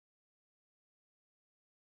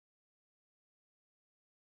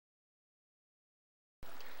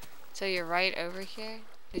So you're right over here?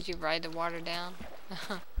 Did you ride the water down?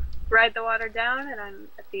 Ride the water down, and I'm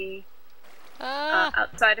at the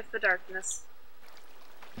outside of the darkness.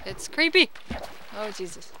 It's creepy! Oh,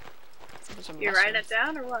 Jesus. You ride it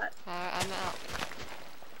down or what? I'm out.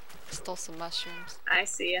 Stole some mushrooms. I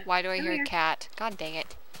see ya. Why do I hear a cat? God dang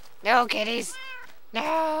it. No, kitties!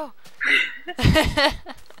 No! There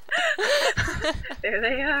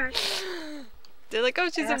they are. They're like, oh,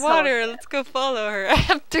 she's in Asshole water. cat. Let's go follow her. I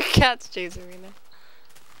have 3 cats chasing me now.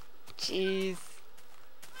 Jeez.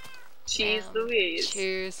 Cheese Louise.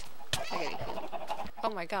 Cheers. I gotta eat. Oh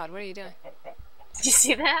my god, what are you doing? Did you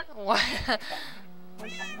see that? What?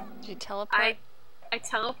 Did you teleport? I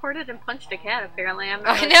teleported and punched a cat, apparently. I'm not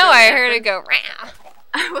I really know, sure what I heard it happened. go rah!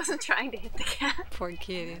 I wasn't trying to hit the cat. Poor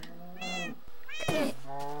kitty.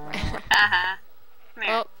 Haha. Come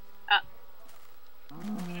here. Oh.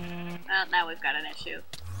 Well, now we've got an issue.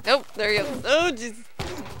 Nope, there he goes. Oh, jeez.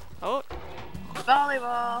 Oh.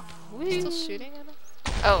 Volleyball. Still shooting at us?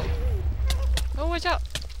 Oh. Oh, watch out.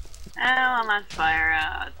 Oh, I'm on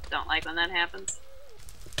fire. Don't like when that happens.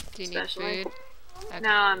 Do you need Especially- food? Okay. No,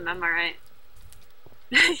 I'm alright.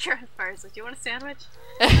 You're on fire, so do you want a sandwich?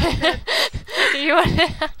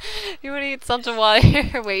 you wanna eat something while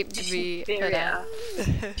you're waiting to be There fed we out?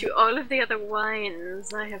 are. To all of the other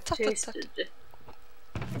wines I have Tut, tut, tut. tasted.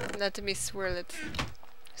 Let me swirl it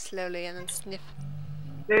slowly and then sniff.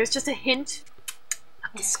 There's just a hint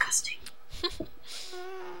of disgusting.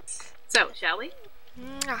 So, shall we?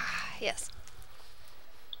 Yes.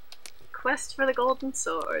 Quest for the golden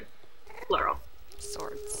sword. Plural.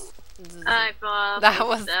 Swords. I bought That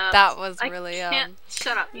was I really can't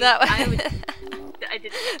shut up. that was I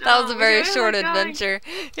didn't. that was a very where short am I going? adventure.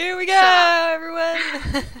 Here we go, Shut up. everyone.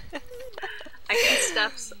 I can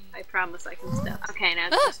steps. I promise I can steps. Okay, now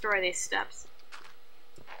destroy these steps.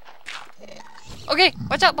 Okay,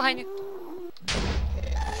 watch out behind you.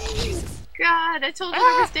 Jesus. God, I told you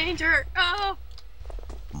there was danger. Oh,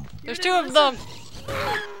 There's You 2 didn't of them.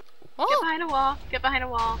 Get Oh, behind a wall. Get behind a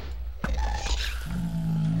wall.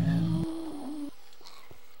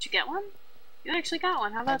 Did you get one? You actually got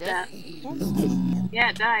one. How about did. that? Yeah,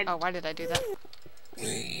 it died. oh, why did I do that?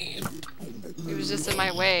 He was just in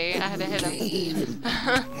my way. I had to hit him.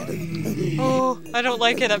 Oh, I don't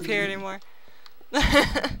like it up here anymore.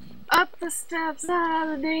 Up the steps,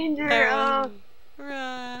 the danger. Oh.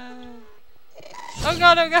 Run. Oh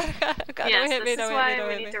god, oh god, oh god, oh god, Yes, don't hit me, this is don't why hit me, we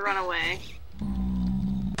don't need hit to me. run away.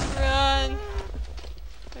 Run.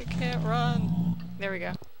 I can't run. There we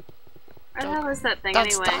go. Where the hell is that thing Don't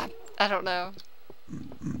anyway? stop. I don't know.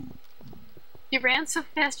 You ran so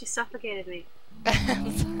fast you suffocated me.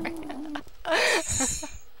 I'm sorry.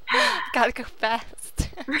 Gotta go fast.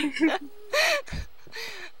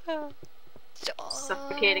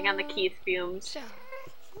 Suffocating on the Keith fumes.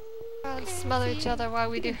 Gotta smother each other while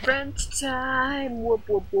we do. French time. Whoop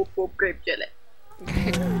whoop whoop whoop. Grape jelly.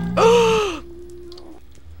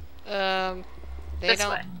 They This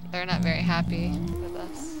don't. way. They're not very happy with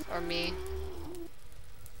us or me.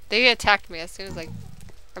 They attacked me as soon as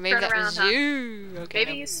or maybe Turn that around, was huh? you. Okay.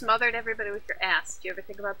 Maybe you smothered everybody with your ass. Do you ever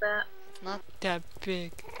think about that? It's not that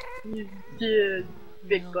big. You did.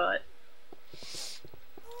 Big No. butt.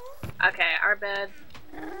 Okay, our bed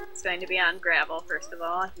is going to be on gravel, first of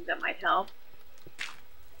all. I think that might help.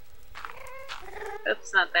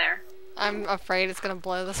 Oops, not there. I'm afraid it's gonna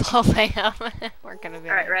blow this whole thing up. We're gonna be.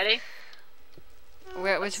 Alright, ready?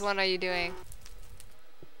 Which one are you doing?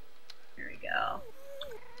 Here we go.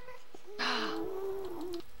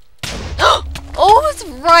 Oh, it's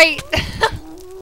right.